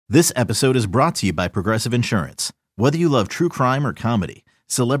This episode is brought to you by Progressive Insurance. Whether you love true crime or comedy,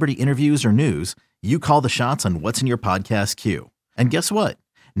 celebrity interviews or news, you call the shots on what's in your podcast queue. And guess what?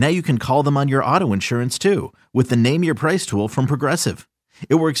 Now you can call them on your auto insurance too with the Name Your Price tool from Progressive.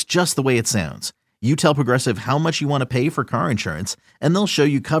 It works just the way it sounds. You tell Progressive how much you want to pay for car insurance, and they'll show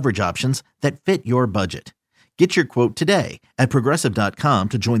you coverage options that fit your budget. Get your quote today at Progressive.com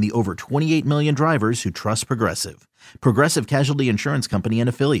to join the over 28 million drivers who trust Progressive. Progressive Casualty Insurance Company and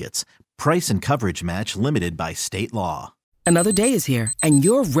Affiliates. Price and coverage match limited by state law. Another day is here, and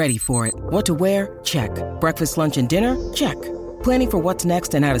you're ready for it. What to wear? Check. Breakfast, lunch, and dinner? Check. Planning for what's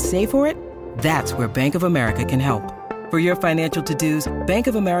next and how to save for it? That's where Bank of America can help. For your financial to-dos, Bank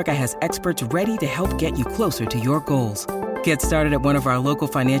of America has experts ready to help get you closer to your goals. Get started at one of our local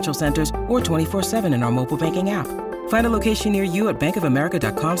financial centers or 24/7 in our mobile banking app. Find a location near you at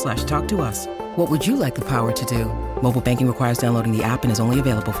bankofamerica.com/talktous. What would you like the power to do? Mobile banking requires downloading the app and is only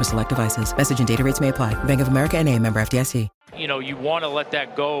available for select devices. Message and data rates may apply. Bank of America N.A., member FDIC. You know, you want to let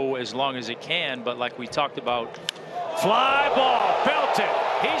that go as long as it can, but like we talked about, fly ball, belted.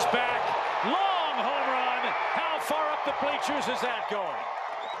 He's back. Long home run. How far up the bleachers is that going?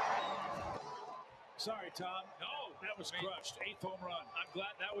 Sorry, Tom. No, that was crushed. 8th home run. I'm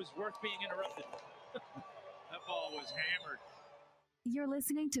glad that was worth being interrupted. That ball was hammered. You're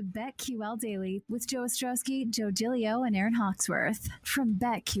listening to BetQL Daily with Joe Ostrowski, Joe Giglio, and Aaron Hawksworth from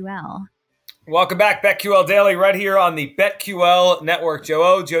BetQL. Welcome back, BetQL Daily, right here on the BetQL Network. Joe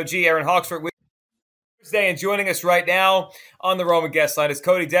O, Joe G, Aaron Hawksworth with Thursday, and joining us right now on the Roman guest line is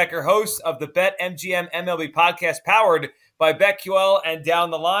Cody Decker, host of the BetMGM MLB podcast, powered by BetQL. And down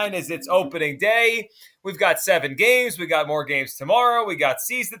the line is its opening day. We've got 7 games. We got more games tomorrow. We got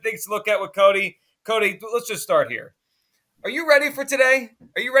season things to look at with Cody. Cody, let's just start here. Are you ready for today?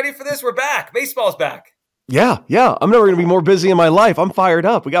 Are you ready for this? We're back. Baseball's back. Yeah. I'm never going to be more busy in my life. I'm fired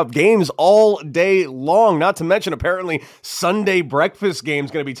up. We got games all day long, not to mention apparently Sunday breakfast games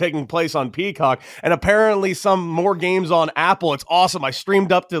going to be taking place on Peacock, and apparently some more games on Apple. It's awesome. I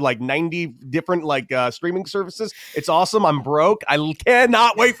streamed up to like 90 different streaming services. It's awesome. I'm broke. I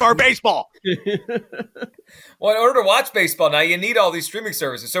cannot wait for baseball. Well, in order to watch baseball now, you need all these streaming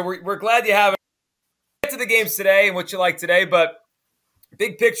services. So we're glad you have it. Get to the games today and what you like today, but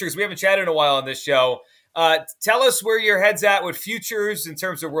big pictures. We haven't chatted in a while on this show. Tell us where your head's at with futures in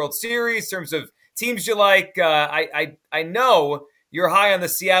terms of World Series, in terms of teams you like. I know you're high on the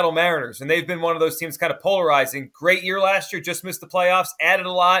Seattle Mariners, and they've been one of those teams kind of polarizing. Great year last year, just missed the playoffs, added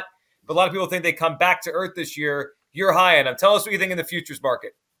a lot, but a lot of people think they come back to earth this year. You're high on them. Tell us what you think in the futures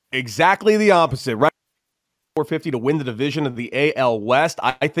market. Exactly the opposite, right? 450 to win the division of the AL West.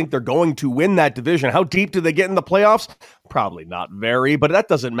 I think they're going to win that division. How deep do they get in the playoffs? Probably not very, but that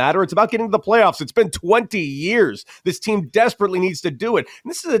doesn't matter. It's about getting to the playoffs. It's been 20 years. This team desperately needs to do it.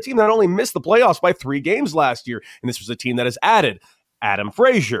 And this is a team that only missed the playoffs by 3 games last year. And this was a team that has added Adam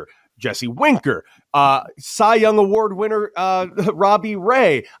Frazier, Jesse Winker, Cy Young Award winner Robbie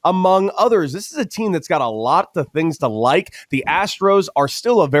Ray, among others. This is a team that's got a lot of things to like. The Astros are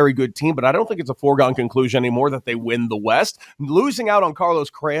still a very good team, but I don't think it's a foregone conclusion anymore that they win the West. Losing out on Carlos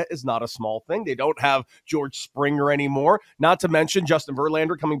Correa is not a small thing. They don't have George Springer anymore, not to mention Justin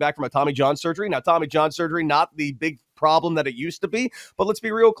Verlander coming back from a Tommy John surgery. Now, Tommy John surgery, not the big problem that it used to be, but let's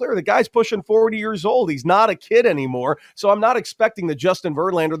be real clear. The guy's pushing 40 years old. He's not a kid anymore. So I'm not expecting the Justin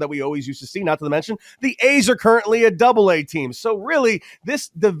Verlander that we always used to see, not to mention the A's are currently a Double-A team. So really, this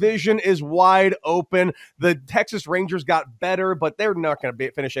division is wide open. The Texas Rangers got better, but they're not going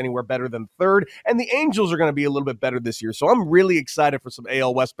to finish anywhere better than 3rd. And the Angels are going to be a little bit better this year. So I'm really excited for some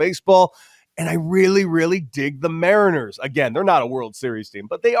AL West baseball. And I really, really dig the Mariners. Again, they're not a World Series team,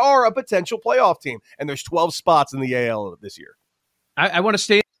 but they are a potential playoff team. And there's 12 spots in the AL this year. I want to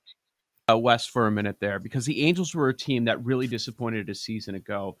stay West for a minute there, because the Angels were a team that really disappointed a season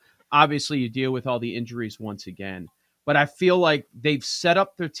ago. Obviously, you deal with all the injuries once again. But I feel like they've set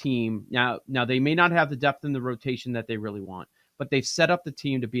up their team. Now they may not have the depth in the rotation that they really want, but they've set up the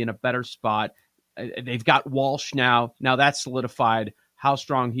team to be in a better spot. They've got Walsh now. Now that's solidified how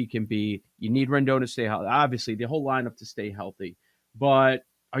strong he can be. You need Rendon to stay healthy. Obviously, the whole lineup to stay healthy. But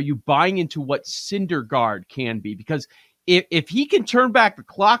are you buying into what Syndergaard can be? Because if he can turn back the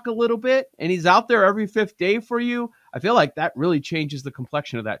clock a little bit and he's out there every 5th day for you, I feel like that really changes the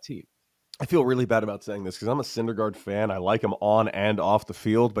complexion of that team. I feel really bad about saying this because I'm a Syndergaard fan. I like him on and off the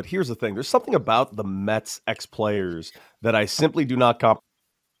field. But here's the thing. There's something about the Mets ex-players that I simply do not comprehend.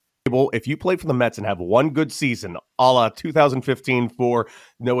 if you play for the Mets and have one good season, a la 2015 for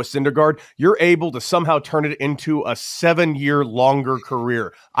Noah Syndergaard, you're able to somehow turn it into a 7-year longer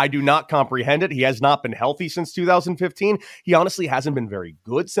career. I do not comprehend it. He has not been healthy since 2015. He honestly hasn't been very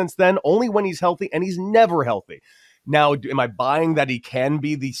good since then, only when he's healthy, and he's never healthy. Now, am I buying that he can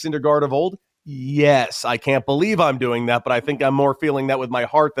be the Syndergaard of old? Yes, I can't believe I'm doing that, but I think I'm more feeling that with my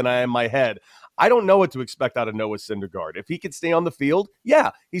heart than I am my head. I don't know what to expect out of Noah Syndergaard. If he could stay on the field,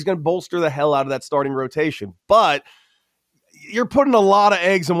 yeah, he's going to bolster the hell out of that starting rotation. But you're putting a lot of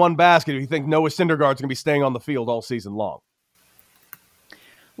eggs in one basket if you think Noah Syndergaard's going to be staying on the field all season long.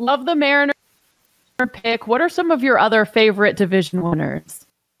 Love the Mariners pick. What are some of your other favorite division winners?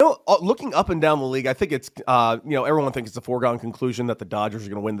 Looking up and down the league, I think it's, everyone thinks it's a foregone conclusion that the Dodgers are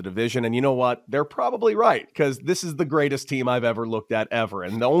going to win the division. And you know what? They're probably right, because this is the greatest team I've ever looked at ever.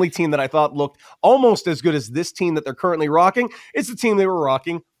 And the only team that I thought looked almost as good as this team that they're currently rocking is the team they were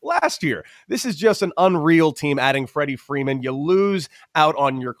rocking last year. This is just an unreal team adding Freddie Freeman. You lose out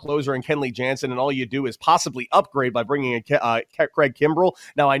on your closer and Kenley Jansen, and all you do is possibly upgrade by bringing in Craig Kimbrell.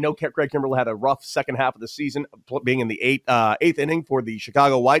 Now, I know Craig Kimbrell had a rough second half of the season, being in the eighth inning for the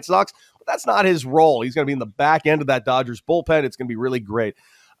Chicago White Sox, but that's not his role. He's going to be in the back end of that Dodgers bullpen. It's going to be really great.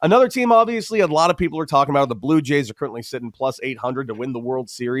 Another team, obviously, a lot of people are talking about, the Blue Jays are currently sitting plus 800 to win the World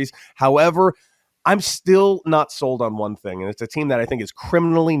Series. However, I'm still not sold on one thing, and it's a team that I think is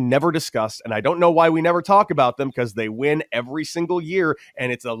criminally never discussed, and I don't know why we never talk about them, because they win every single year,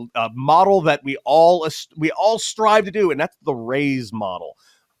 and it's a model that we all strive to do, and that's the Rays model.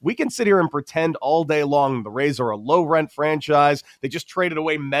 We can sit here and pretend all day long the Rays are a low-rent franchise. They just traded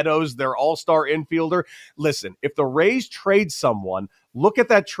away Meadows, their all-star infielder. Listen, if the Rays trade someone, look at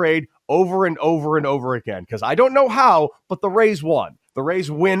that trade over and over and over again, because I don't know how, but the Rays won. The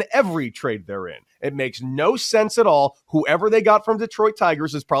Rays win every trade they're in. It makes no sense at all. Whoever they got from Detroit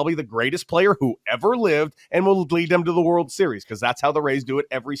Tigers is probably the greatest player who ever lived and will lead them to the World Series, because that's how the Rays do it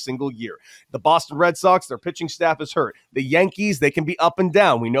every single year. The Boston Red Sox, their pitching staff is hurt. The Yankees, they can be up and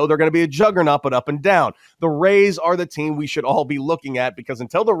down. We know they're going to be a juggernaut, but up and down. The Rays are the team we should all be looking at, because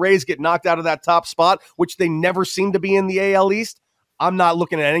until the Rays get knocked out of that top spot, which they never seem to be in the AL East, I'm not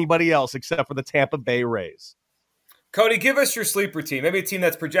looking at anybody else except for the Tampa Bay Rays. Cody, give us your sleeper team. Maybe a team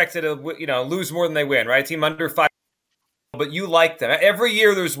that's projected to, lose more than they win, right? A team under 5, but you like them. Every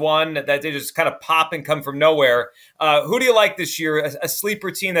year there's one that they just kind of pop and come from nowhere. Who do you like this year? A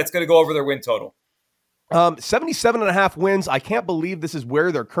sleeper team that's going to go over their win total? 77.5 wins. I can't believe this is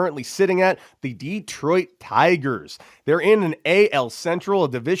where they're currently sitting at. The Detroit Tigers. They're in an AL Central, a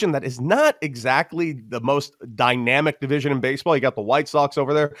division that is not exactly the most dynamic division in baseball. You got the White Sox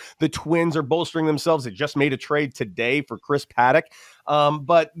over there. The Twins are bolstering themselves. They just made a trade today for Chris Paddock.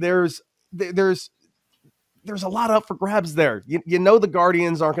 But there's a lot up for grabs there. You know the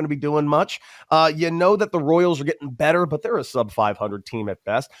Guardians aren't going to be doing much. You know that the Royals are getting better, but they're a sub-500 team at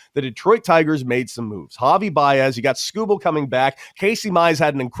best. The Detroit Tigers made some moves. Javi Baez, you got Skubal coming back. Casey Mize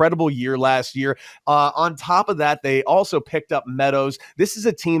had an incredible year last year. On top of that, they also picked up Meadows. This is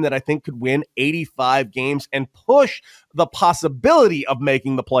a team that I think could win 85 games and push the possibility of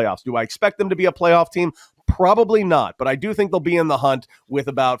making the playoffs. Do I expect them to be a playoff team? Probably not, but I do think they'll be in the hunt with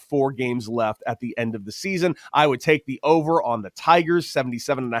about 4 games left at the end of the season. I would take the over on the Tigers,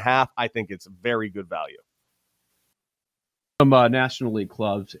 77.5. I think it's very good value. Some National League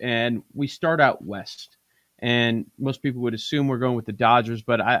clubs, and we start out west. And most people would assume we're going with the Dodgers,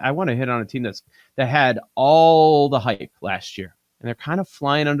 but I want to hit on a team that had all the hype last year. And they're kind of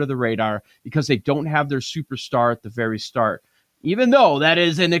flying under the radar because they don't have their superstar at the very start, even though that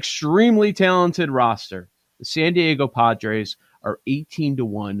is an extremely talented roster. The San Diego Padres are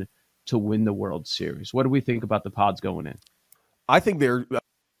 18-1 to win the World Series. What do we think about the Pods going in? I think they're a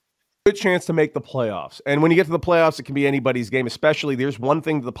good chance to make the playoffs. And when you get to the playoffs, it can be anybody's game, especially there's one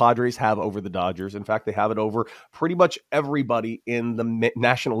thing the Padres have over the Dodgers. In fact, they have it over pretty much everybody in the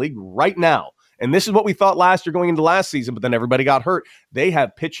National League right now. And this is what we thought last year going into last season, but then everybody got hurt. They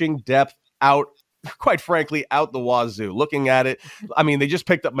have pitching depth out, quite frankly, out the wazoo. Looking at it, I mean, they just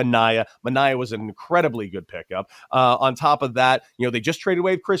picked up Manaea. Manaea was an incredibly good pickup. On top of that, they just traded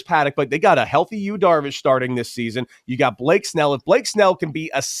away Chris Paddock, but they got a healthy Yu Darvish starting this season. You got Blake Snell. If Blake Snell can be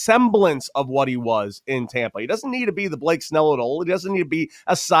a semblance of what he was in Tampa, he doesn't need to be the Blake Snell at all. He doesn't need to be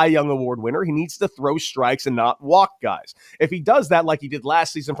a Cy Young Award winner. He needs to throw strikes and not walk guys. If he does that like he did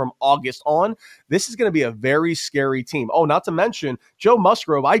last season from August on, this is going to be a very scary team. Oh, not to mention Joe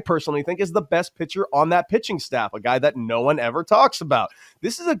Musgrove, I personally think is the best pitcher pitcher on that pitching staff, a guy that no one ever talks about.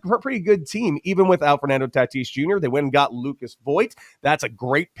 This is a pretty good team, even without Fernando Tatis Jr. They went and got Lucas Voit. That's a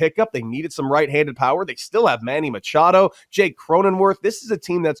great pickup. They needed some right-handed power. They still have Manny Machado, Jake Cronenworth. This is a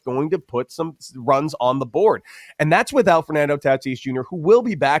team that's going to put some runs on the board. And that's without Fernando Tatis Jr., who will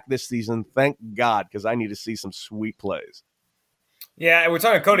be back this season, thank God, because I need to see some sweet plays. Yeah, and we're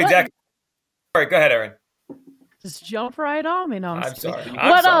talking Cody Decker. All right, go ahead, Aaron. Just jump right on me. No, I'm sorry.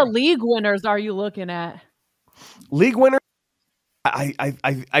 What league winners are you looking at? League winners?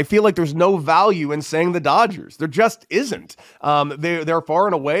 I feel like there's no value in saying the Dodgers. There just isn't. They're far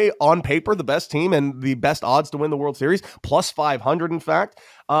and away on paper the best team and the best odds to win the World Series, plus 500 in fact.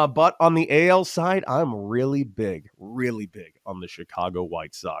 But on the AL side, I'm really big on the Chicago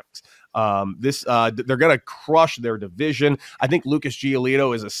White Sox. They're going to crush their division. I think Lucas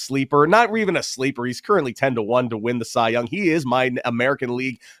Giolito is a sleeper, not even a sleeper. He's currently 10-1 to win the Cy Young. He is my American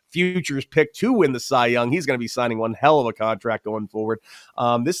League futures pick to win the Cy Young. He's going to be signing one hell of a contract going forward.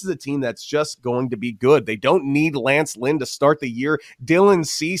 This is a team that's just going to be good. They don't need Lance Lynn to start the year. Dylan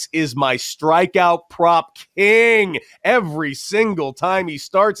Cease is my strikeout prop king. Every single time he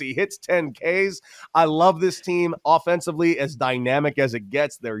starts, he hits 10 Ks. I love this team offensively, as dynamic as it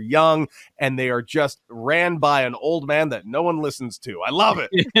gets. They're young, and they are just ran by an old man that no one listens to. I love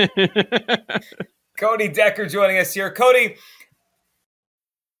it. Cody Decker joining us here. Cody,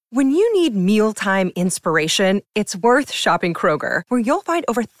 when you need mealtime inspiration, it's worth shopping Kroger, where you'll find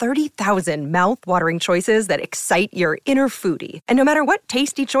over 30,000 mouth-watering choices that excite your inner foodie. And no matter what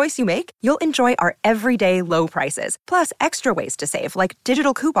tasty choice you make, you'll enjoy our everyday low prices, plus extra ways to save, like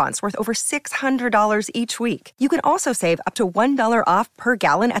digital coupons worth over $600 each week. You can also save up to $1 off per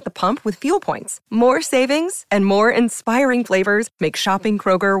gallon at the pump with fuel points. More savings and more inspiring flavors make shopping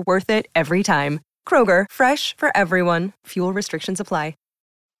Kroger worth it every time. Kroger, fresh for everyone. Fuel restrictions apply.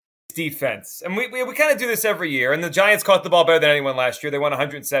 Defense. And we kind of do this every year. And the Giants caught the ball better than anyone last year. They won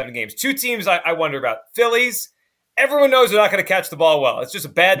 107 games. Two teams I wonder about. Phillies, everyone knows they're not going to catch the ball well. It's just a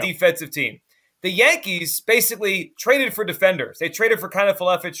bad defensive team. The Yankees basically traded for defenders. They traded for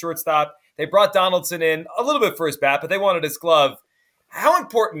Kiner-Falefa at shortstop. They brought Donaldson in a little bit for his bat, but they wanted his glove. How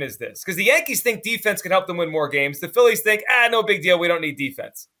important is this? Because the Yankees think defense can help them win more games. The Phillies think, no big deal. We don't need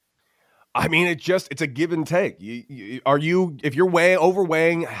defense. I mean, it's a give and take. If you're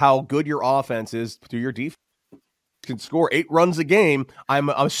overweighing how good your offense is to your defense, can score 8 runs a game, I'm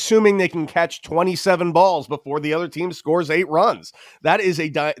assuming they can catch 27 balls before the other team scores 8 runs. That is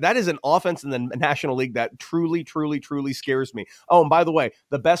an offense in the National League that truly scares me. Oh, and by the way,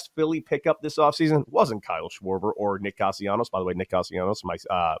 the best Philly pickup this offseason wasn't Kyle Schwarber or Nick Castellanos. By the way, Nick Castellanos,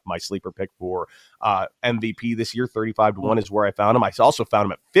 my sleeper pick for MVP this year, 35-1 is where I found him. I also found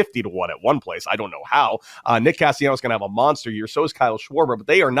him at 50-1 at one place. I don't know how. Nick Castellanos is going to have a monster year. So is Kyle Schwarber, but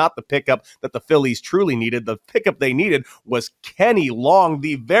they are not the pickup that the Phillies truly needed. The pickup they needed was Kenny Long,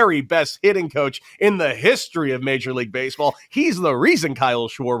 the very best hitting coach in the history of Major League Baseball. He's the reason Kyle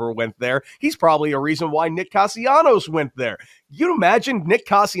Schwarber went there. He's probably a reason why Nick Castellanos went there. You imagine Nick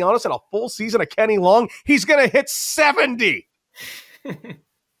Castellanos in a full season of Kenny Long? He's going to hit 70.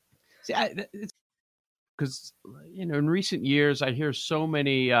 See, because in recent years, I hear so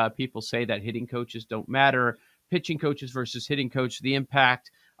many people say that hitting coaches don't matter. Pitching coaches versus hitting coach, the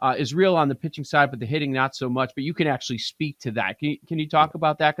impact is real on the pitching side, but the hitting not so much. But you can actually speak to that. Can you talk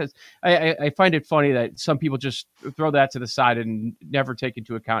about that? Because I find it funny that some people just throw that to the side and never take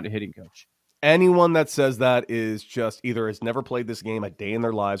into account a hitting coach. Anyone that says that is just either has never played this game a day in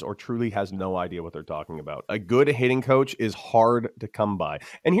their lives or truly has no idea what they're talking about. A good hitting coach is hard to come by.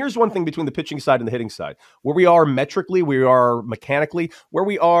 And here's one thing between the pitching side and the hitting side. Where we are metrically, we are mechanically, where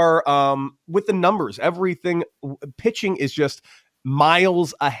we are with the numbers, everything, pitching is just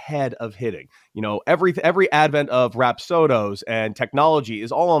miles ahead of hitting. Every advent of Rapsodos and technology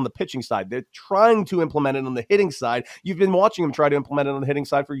is all on the pitching side. They're trying to implement it on the hitting side. You've been watching them try to implement it on the hitting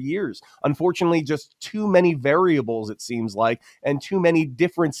side for years. Unfortunately, just too many variables, it seems like, and too many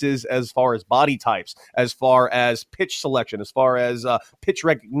differences as far as body types, as far as pitch selection, as far as pitch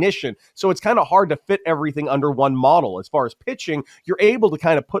recognition. So it's kind of hard to fit everything under one model. As far as pitching, you're able to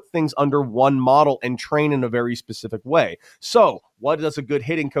kind of put things under one model and train in a very specific way. So what does a good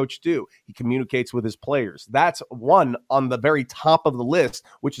hitting coach do? He communicates with his players. That's one on the very top of the list,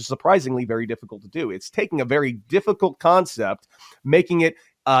 which is surprisingly very difficult to do. It's taking a very difficult concept, making it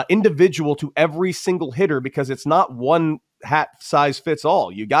individual to every single hitter, because it's not one hat size fits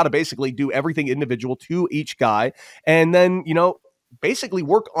all. You got to basically do everything individual to each guy. And then, basically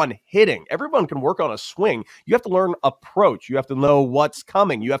work on hitting. Everyone can work on a swing. You have to learn approach. You have to know what's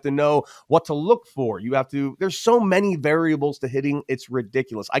coming. You have to know what to look for. There's so many variables to hitting. It's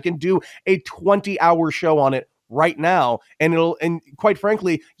ridiculous. I can do a 20-hour show on it right now, and quite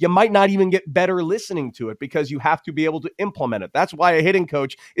frankly, you might not even get better listening to it because you have to be able to implement it. That's why a hitting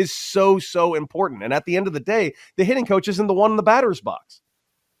coach is so important. And at the end of the day, the hitting coach isn't the one in the batter's box.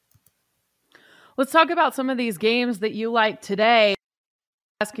 Let's talk about some of these games that you like today.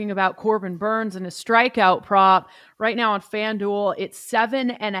 Asking about Corbin Burnes and his strikeout prop right now on FanDuel, it's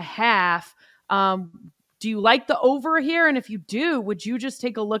 7.5. Do you like the over here? And if you do, would you just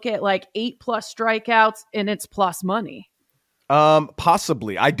take a look at like 8+ strikeouts and it's plus money?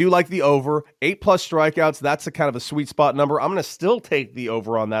 Possibly. I do like the over. 8+ strikeouts. That's a kind of a sweet spot number. I'm going to still take the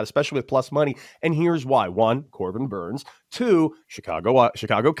over on that, especially with plus money. And here's why. 1, Corbin Burnes. 2,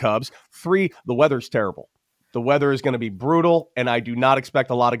 Chicago Cubs. 3, the weather's terrible. The weather is going to be brutal, and I do not expect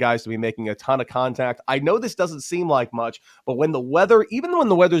a lot of guys to be making a ton of contact. I know this doesn't seem like much, but even when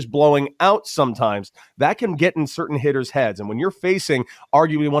the weather's blowing out sometimes, that can get in certain hitters' heads. And when you're facing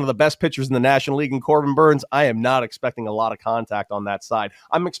arguably one of the best pitchers in the National League in Corbin Burnes, I am not expecting a lot of contact on that side.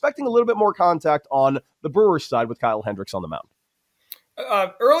 I'm expecting a little bit more contact on the Brewers side with Kyle Hendricks on the mound.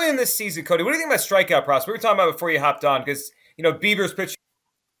 Early in this season, Cody, what do you think about strikeout props? We were talking about before you hopped on because, Bieber's pitching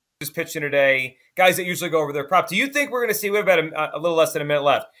today, guys that usually go over their prop. Do you think we're going to see, we have about a little less than a minute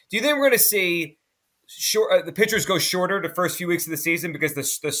left. Do you think we're going to see the pitchers go shorter the first few weeks of the season because the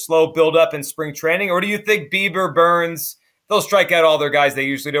slow buildup in spring training? Or do you think Bieber, Burnes, they'll strike out all their guys they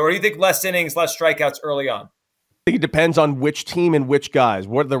usually do? Or do you think less innings, less strikeouts early on? I think it depends on which team and which guys.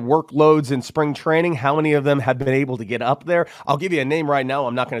 What are their workloads in spring training? How many of them have been able to get up there? I'll give you a name right now.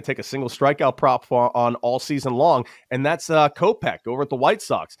 I'm not going to take a single strikeout prop on all season long, and that's Kopech over at the White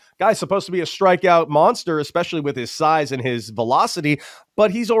Sox. Guy's supposed to be a strikeout monster, especially with his size and his velocity,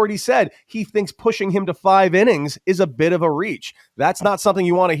 but he's already said he thinks pushing him to 5 innings is a bit of a reach. That's not something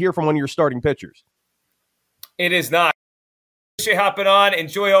you want to hear from one of your starting pitchers. It is not. Appreciate hopping on.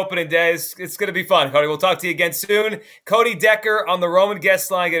 Enjoy opening day. It's going to be fun, Cody. We'll talk to you again soon. Cody Decker on the Roman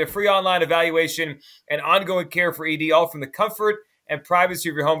guest line. Get a free online evaluation and ongoing care for ED, all from the comfort and privacy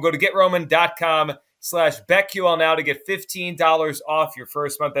of your home. Go to GetRoman.com/BetQL now to get $15 off your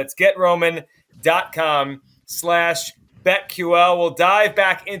first month. That's GetRoman.com/BetQL. We'll dive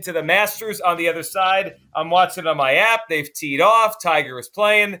back into the Masters on the other side. I'm watching it on my app. They've teed off. Tiger is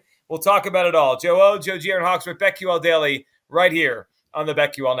playing. We'll talk about it all. Joe O, Joe G, Aaron Hawksworth, BetQL Daily, right here on the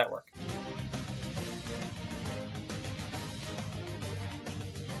BetQL Network.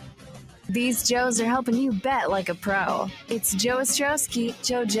 These Joes are helping you bet like a pro. It's Joe Ostrowski,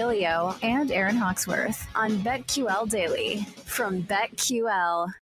 Joe Giglio, and Aaron Hawksworth on BetQL Daily from BetQL.